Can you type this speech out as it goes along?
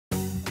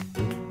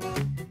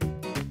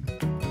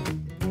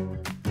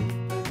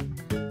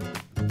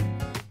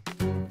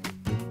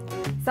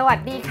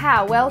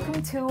Sawadee-ka!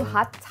 Welcome to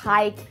Hot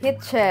Thai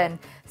Kitchen.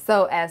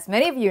 So as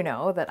many of you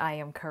know that I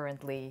am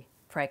currently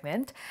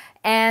pregnant,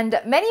 and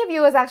many of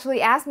you has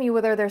actually asked me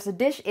whether there's a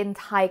dish in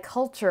Thai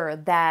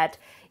culture that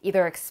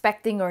either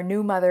expecting or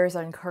new mothers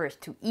are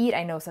encouraged to eat.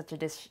 I know such a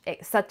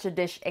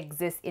dish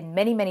exists in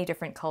many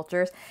different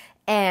cultures.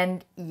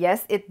 And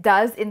yes, it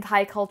does in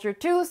Thai culture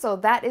too, so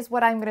that is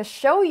what I'm going to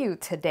show you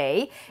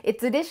today.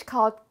 It's a dish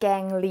called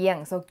Gaeng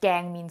Liang. So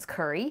Gaeng means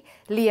curry.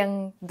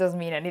 Liang doesn't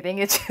mean anything,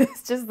 it's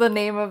just the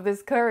name of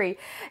this curry.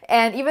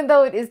 And even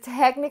though it is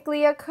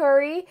technically a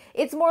curry,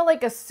 it's more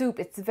like a soup.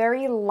 It's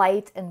very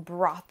light and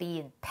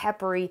brothy and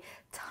peppery,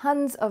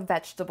 tons of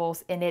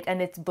vegetables in it, and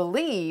it's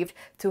believed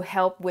to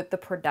help with the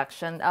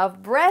production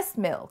of breast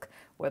milk.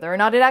 Whether or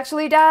not it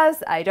actually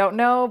does, I don't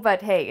know,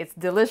 but hey, it's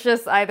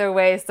delicious either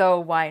way,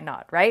 so why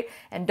not, right?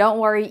 And don't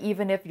worry,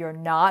 even if you're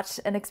not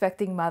an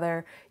expecting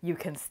mother, you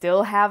can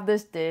still have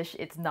this dish.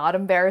 It's not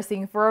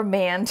embarrassing for a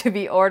man to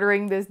be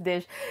ordering this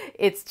dish.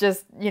 It's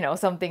just,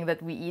 something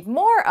that we eat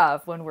more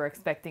of when we're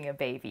expecting a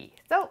baby.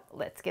 So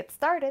let's get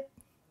started.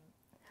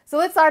 So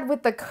let's start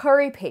with the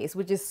curry paste,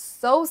 which is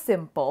so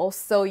simple.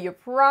 So you're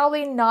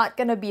probably not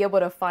going to be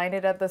able to find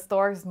it at the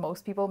stores.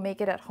 Most people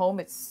make it at home.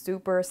 It's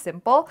super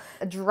simple.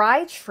 A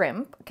dried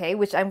shrimp, okay,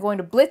 which I'm going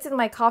to blitz in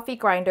my coffee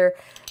grinder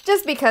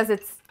just because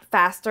it's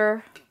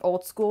faster.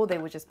 Old school, they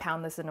would just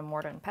pound this in a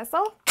mortar and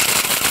pestle.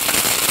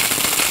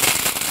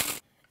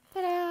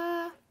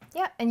 Ta-da!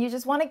 Yeah, and you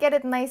just want to get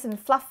it nice and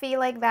fluffy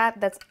like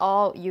that. That's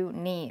all you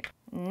need.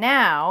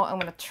 Now I'm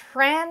going to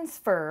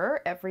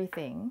transfer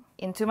everything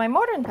into my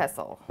mortar and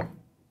pestle.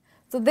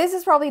 So this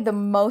is probably the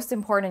most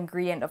important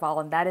ingredient of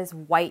all, and that is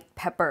white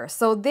pepper.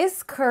 So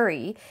this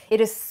curry, it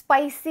is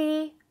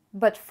spicy,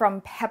 but from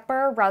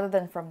pepper rather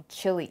than from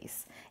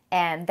chilies.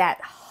 And that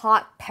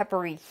hot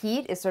peppery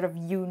heat is sort of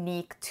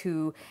unique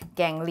to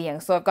Gaeng Liang.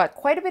 So I've got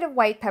quite a bit of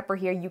white pepper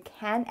here. You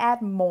can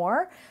add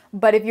more,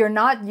 but if you're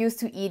not used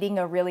to eating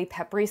a really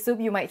peppery soup,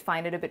 you might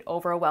find it a bit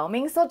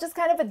overwhelming. So just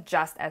kind of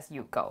adjust as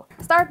you go.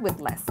 Start with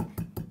less.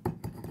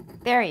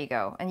 There you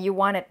go. And you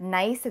want it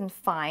nice and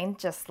fine,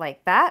 just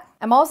like that.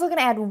 I'm also going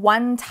to add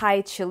 1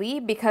 Thai chili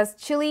because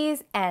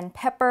chilies and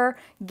pepper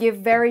give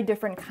very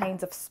different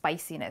kinds of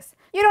spiciness.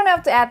 You don't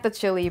have to add the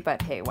chili,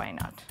 but hey, why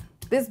not?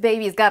 This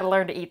baby's got to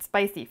learn to eat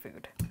spicy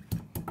food.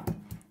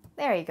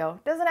 There you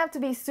go. Doesn't have to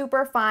be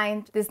super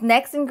fine. This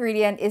next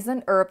ingredient is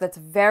an herb that's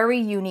very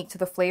unique to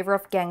the flavor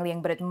of Gaeng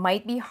Liang, but it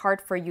might be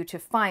hard for you to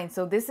find.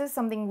 So this is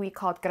something we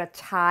call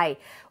grachai,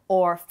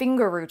 or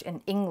finger root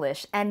in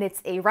English, and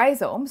it's a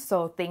rhizome.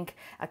 So think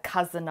a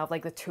cousin of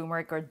like the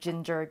turmeric or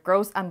ginger. It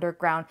grows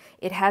underground.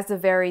 It has a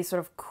very sort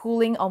of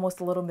cooling,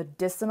 almost a little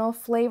medicinal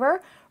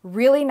flavor.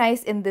 Really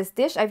nice in this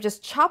dish. I've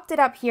just chopped it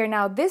up here.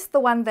 Now this, the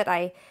one that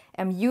I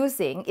am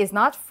using, is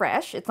not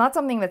fresh. It's not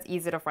something that's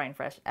easy to find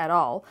fresh at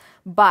all.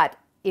 But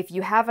if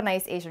you have a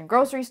nice Asian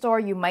grocery store,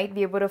 you might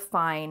be able to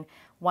find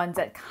ones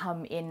that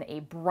come in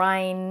a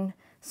brine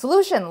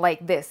solution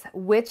like this,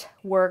 which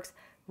works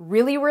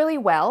really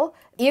well.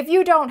 If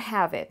you don't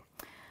have it,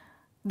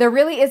 there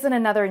really isn't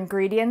another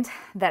ingredient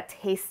that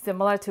tastes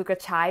similar to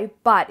kachai,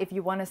 but if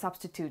you want to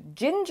substitute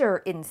ginger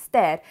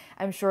instead,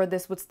 I'm sure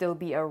this would still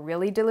be a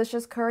really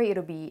delicious curry.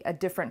 It'll be a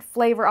different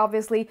flavor,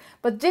 obviously,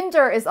 but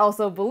ginger is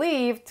also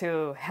believed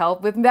to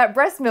help with that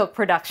breast milk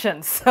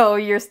production, so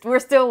we're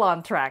still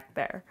on track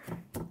there.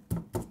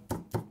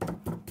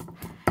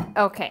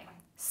 Okay,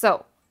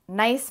 so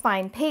nice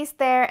fine paste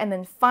there, and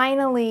then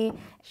finally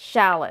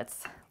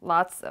shallots.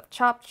 Lots of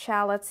chopped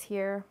shallots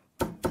here.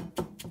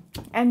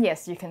 And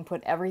yes, you can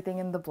put everything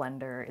in the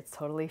blender. It's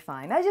totally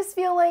fine. I just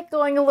feel like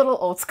going a little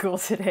old school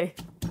today.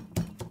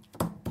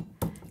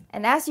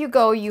 And as you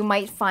go, you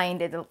might find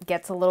it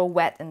gets a little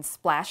wet and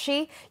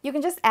splashy. You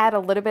can just add a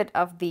little bit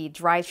of the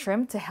dried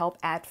shrimp to help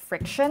add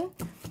friction.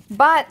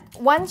 But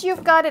once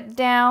you've got it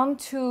down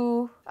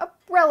to a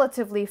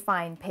relatively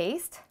fine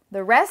paste,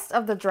 the rest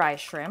of the dry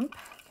shrimp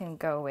can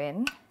go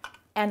in.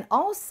 And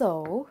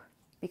also,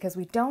 because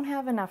we don't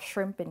have enough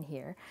shrimp in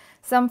here,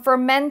 some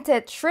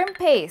fermented shrimp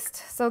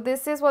paste. So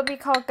this is what we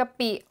call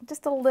kapi.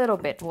 Just a little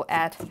bit will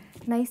add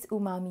nice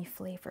umami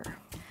flavor.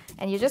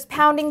 And you're just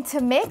pounding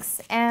to mix,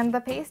 and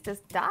the paste is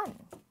done.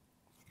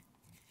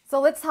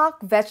 So let's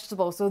talk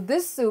vegetables. So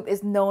this soup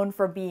is known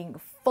for being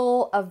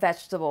full of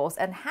vegetables,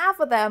 and half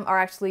of them are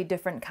actually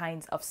different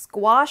kinds of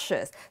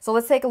squashes. So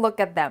let's take a look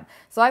at them.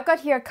 So I've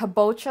got here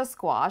kabocha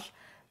squash,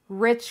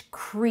 rich,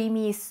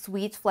 creamy,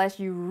 sweet flesh.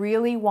 You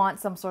really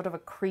want some sort of a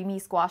creamy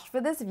squash for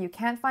this. If you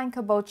can't find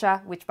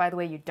kabocha, which by the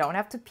way, you don't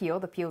have to peel,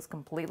 the peel is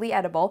completely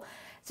edible,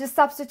 just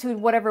substitute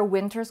whatever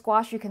winter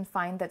squash you can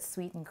find that's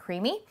sweet and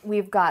creamy.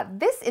 We've got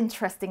this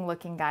interesting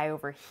looking guy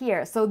over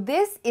here. So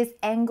this is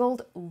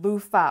angled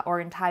loofah, or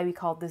in Thai we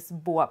call this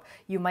buap.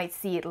 You might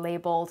see it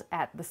labeled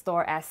at the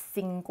store as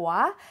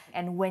singwa.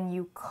 And when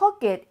you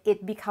cook it,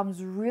 it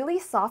becomes really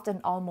soft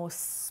and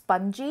almost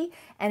spongy,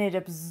 and it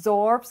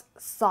absorbs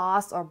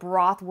sauce or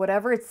broth,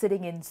 whatever it's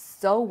sitting in,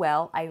 so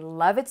well. I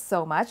love it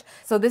so much.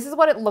 So this is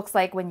what it looks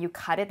like when you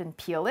cut it and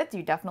peel it.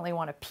 You definitely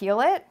want to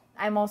peel it.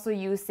 I'm also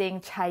using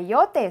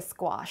chayote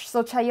squash.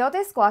 So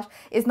chayote squash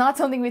is not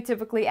something we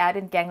typically add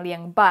in Gaeng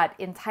Liang, but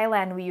in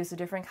Thailand we use a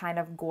different kind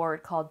of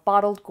gourd called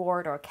bottled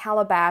gourd or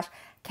calabash.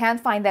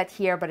 Can't find that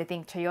here, but I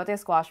think chayote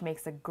squash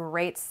makes a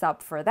great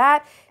sub for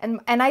that.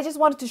 And I just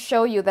wanted to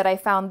show you that I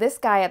found this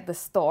guy at the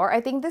store. I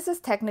think this is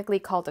technically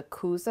called a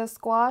kusa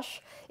squash.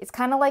 It's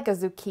kind of like a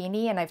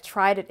zucchini, and I've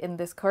tried it in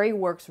this curry.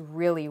 Works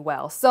really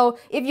well. So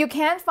if you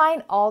can't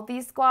find all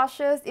these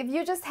squashes, if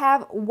you just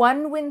have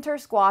one winter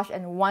squash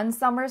and one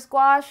summer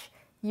squash,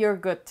 you're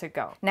good to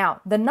go. Now,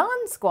 the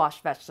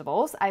non-squash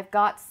vegetables, I've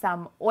got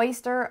some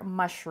oyster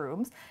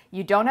mushrooms.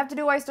 You don't have to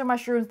do oyster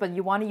mushrooms, but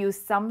you want to use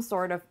some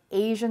sort of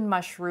Asian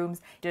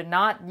mushrooms. Do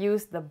not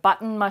use the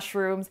button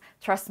mushrooms.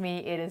 Trust me,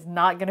 it is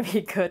not going to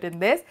be good in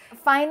this.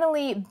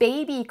 Finally,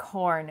 baby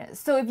corn.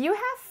 So if you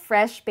have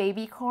fresh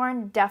baby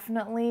corn,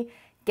 definitely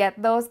get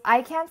those.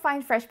 I can't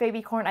find fresh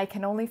baby corn. I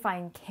can only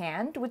find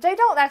canned, which I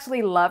don't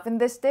actually love in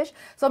this dish.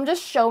 So I'm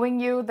just showing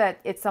you that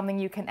it's something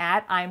you can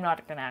add. I'm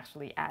not going to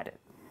actually add it.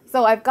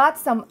 So I've got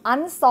some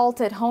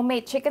unsalted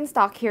homemade chicken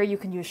stock here. You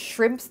can use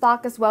shrimp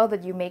stock as well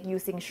that you make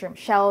using shrimp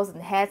shells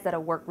and heads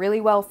that'll work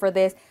really well for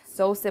this.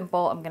 So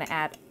simple. I'm gonna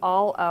add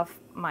all of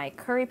my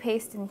curry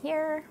paste in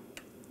here.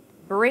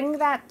 Bring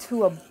that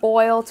to a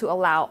boil to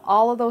allow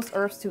all of those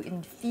herbs to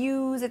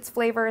infuse its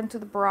flavor into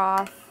the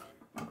broth.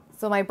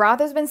 So my broth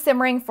has been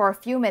simmering for a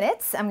few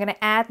minutes. I'm gonna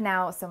add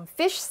now some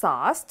fish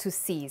sauce to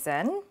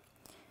season.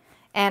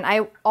 And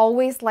I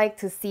always like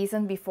to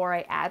season before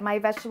I add my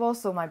vegetables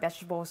so my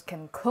vegetables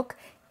can cook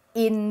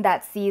in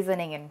that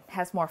seasoning and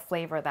has more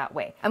flavor that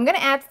way. I'm gonna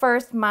add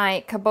first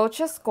my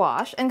kabocha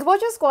squash. And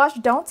kabocha squash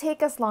don't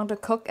take as long to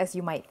cook as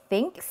you might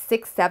think.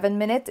 6-7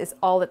 minutes is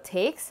all it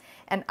takes.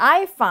 And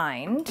I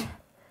find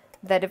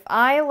that if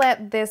I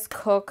let this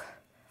cook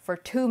for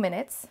 2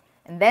 minutes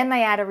and then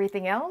I add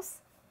everything else,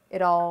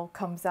 it all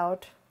comes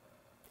out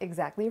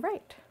exactly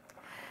right.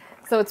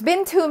 So it's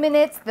been 2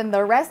 minutes, then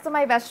the rest of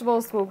my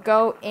vegetables will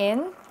go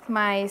in.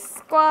 My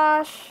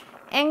squash,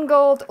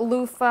 angled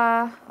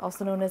loofah,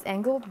 also known as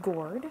angled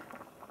gourd,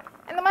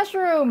 and the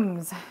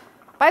mushrooms.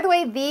 By the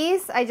way,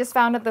 these I just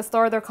found at the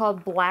store. They're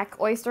called black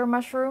oyster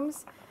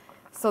mushrooms.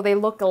 So they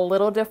look a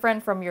little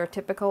different from your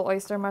typical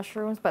oyster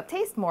mushrooms, but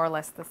taste more or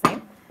less the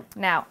same.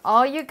 Now,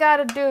 all you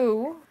gotta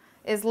do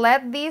is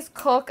let these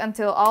cook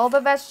until all the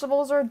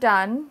vegetables are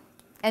done.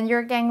 And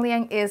your Gaeng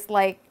Liang is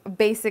like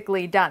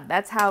basically done.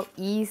 That's how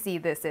easy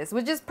this is,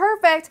 which is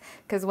perfect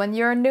because when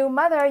you're a new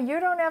mother, you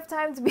don't have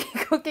time to be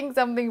cooking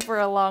something for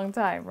a long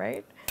time,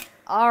 right?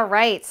 All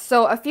right,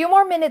 so a few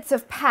more minutes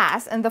have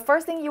passed, and the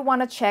first thing you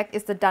want to check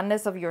is the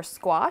doneness of your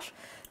squash.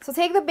 So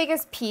take the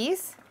biggest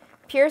piece,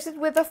 pierce it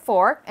with a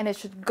fork, and it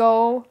should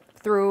go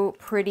through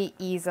pretty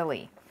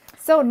easily.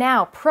 So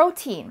now,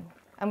 protein.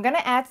 I'm gonna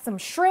add some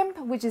shrimp,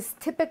 which is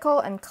typical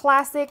and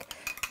classic,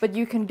 but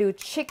you can do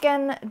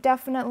chicken,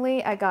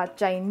 definitely. I got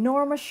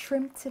ginormous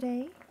shrimp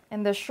today.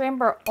 And the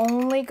shrimp are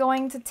only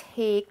going to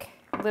take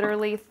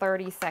literally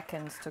 30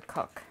 seconds to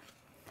cook.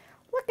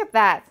 Look at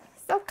that,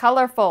 so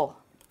colorful,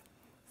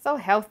 so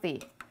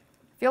healthy.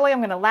 I feel like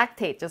I'm gonna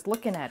lactate just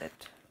looking at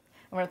it.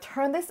 I'm gonna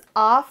turn this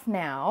off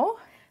now.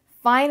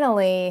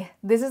 Finally,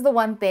 this is the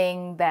one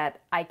thing that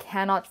I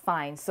cannot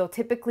find. So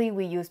typically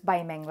we use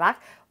bai meng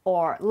lak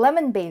or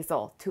lemon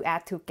basil to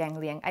add to Gaeng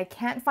Liang. I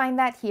can't find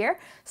that here.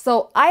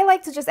 So I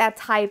like to just add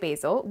Thai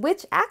basil,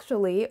 which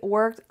actually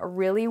worked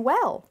really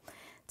well.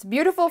 It's a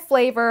beautiful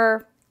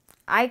flavor.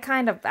 I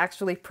kind of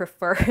actually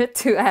prefer it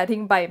to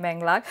adding bai meng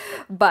lak,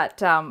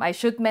 but I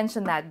should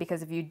mention that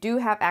because if you do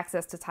have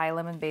access to Thai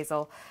lemon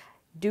basil,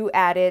 do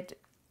add it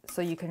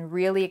so you can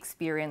really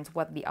experience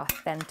what the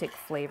authentic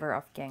flavor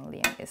of Gaeng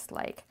Liang is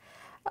like.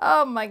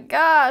 Oh my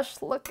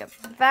gosh, look at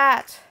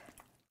that.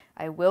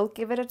 I will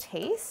give it a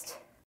taste.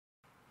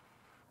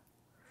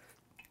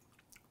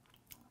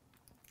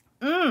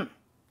 Perfect.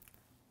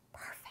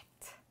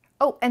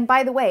 Oh, and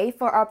by the way,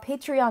 for our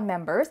Patreon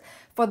members,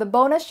 for the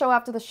bonus show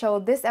after the show,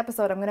 this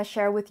episode, I'm going to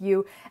share with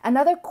you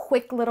another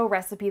quick little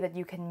recipe that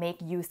you can make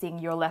using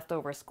your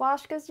leftover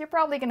squash, because you're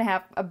probably going to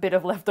have a bit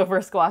of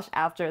leftover squash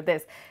after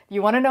this. If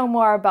you want to know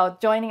more about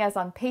joining us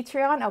on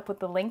Patreon, I'll put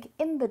the link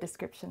in the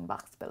description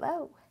box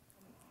below.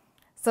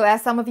 So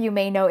as some of you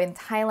may know, in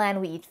Thailand,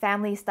 we eat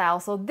family style.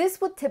 So this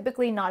would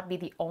typically not be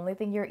the only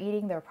thing you're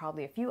eating. There are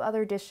probably a few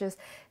other dishes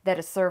that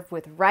are served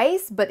with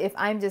rice. But if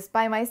I'm just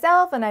by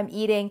myself and I'm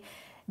eating,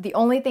 the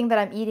only thing that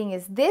I'm eating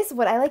is this.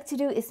 What I like to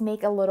do is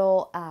make a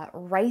little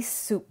rice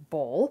soup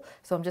bowl.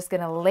 So I'm just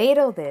gonna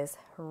ladle this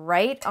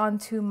right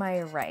onto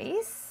my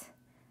rice.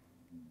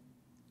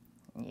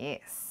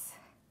 Yes.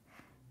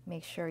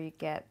 Make sure you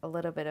get a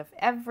little bit of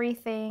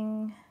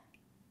everything.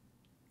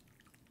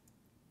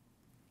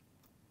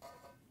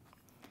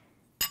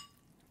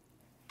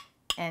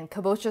 And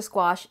kabocha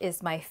squash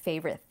is my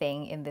favorite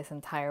thing in this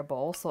entire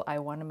bowl, so I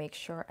want to make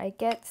sure I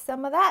get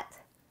some of that.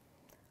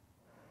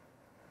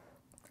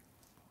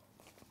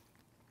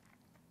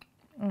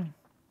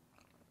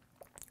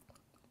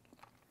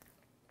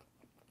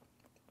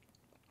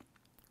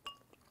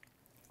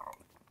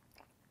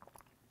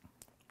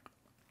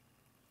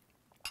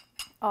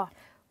 Oh,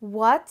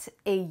 What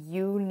a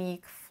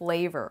unique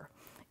flavor.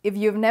 If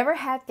you've never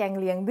had Gaeng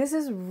Liang, this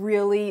is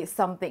really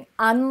something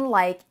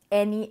unlike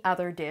any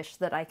other dish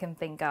that I can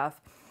think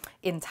of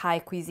in Thai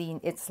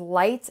cuisine. It's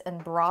light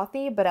and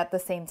brothy, but at the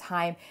same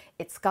time,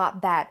 it's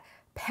got that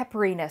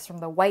pepperiness from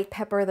the white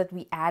pepper that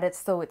we added,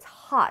 so it's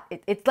hot.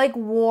 It like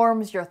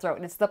warms your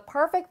throat. It's the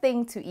perfect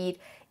thing to eat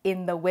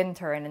in the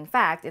winter. And in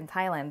fact, in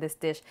Thailand, this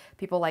dish,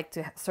 people like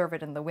to serve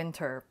it in the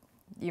winter,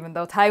 even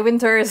though Thai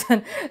winter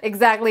isn't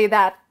exactly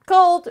that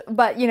cold,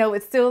 but you know,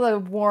 it's still a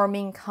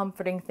warming,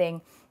 comforting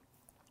thing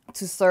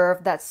to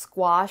serve. That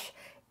squash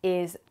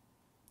is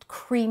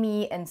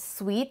creamy and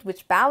sweet,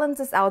 which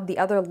balances out the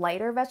other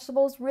lighter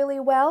vegetables really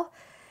well.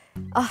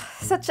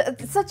 Such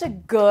a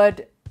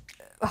good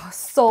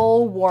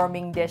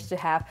soul-warming dish to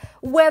have,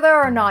 whether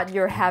or not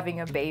you're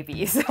having a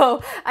baby.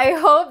 So I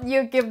hope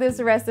you give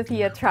this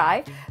recipe a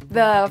try.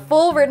 The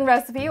full written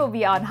recipe will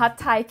be on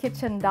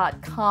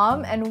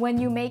hotthaikitchen.com, and when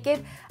you make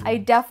it, I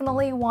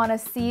definitely want to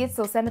see it,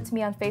 so send it to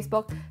me on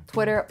Facebook,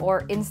 Twitter,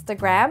 or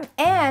Instagram.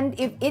 And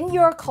if in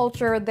your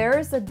culture there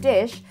is a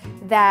dish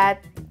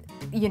that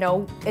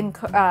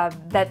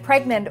that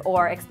pregnant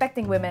or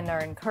expecting women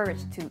are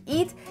encouraged to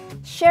eat,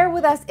 share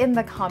with us in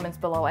the comments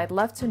below. I'd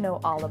love to know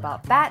all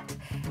about that.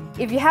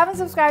 If you haven't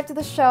subscribed to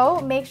the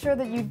show, make sure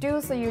that you do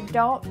so you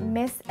don't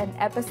miss an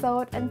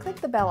episode, and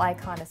click the bell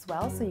icon as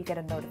well so you get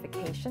a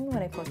notification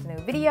when I post a new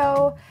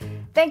video.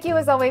 Thank you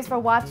as always for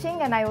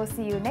watching, and I will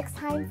see you next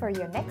time for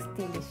your next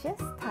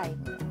delicious Thai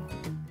meal.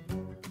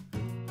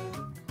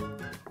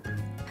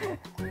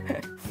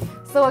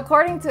 So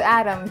according to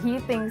Adam, he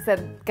thinks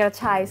that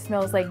gachai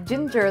smells like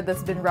ginger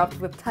that's been rubbed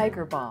with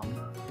tiger balm.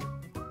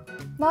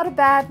 Not a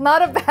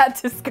bad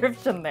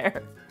description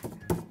there.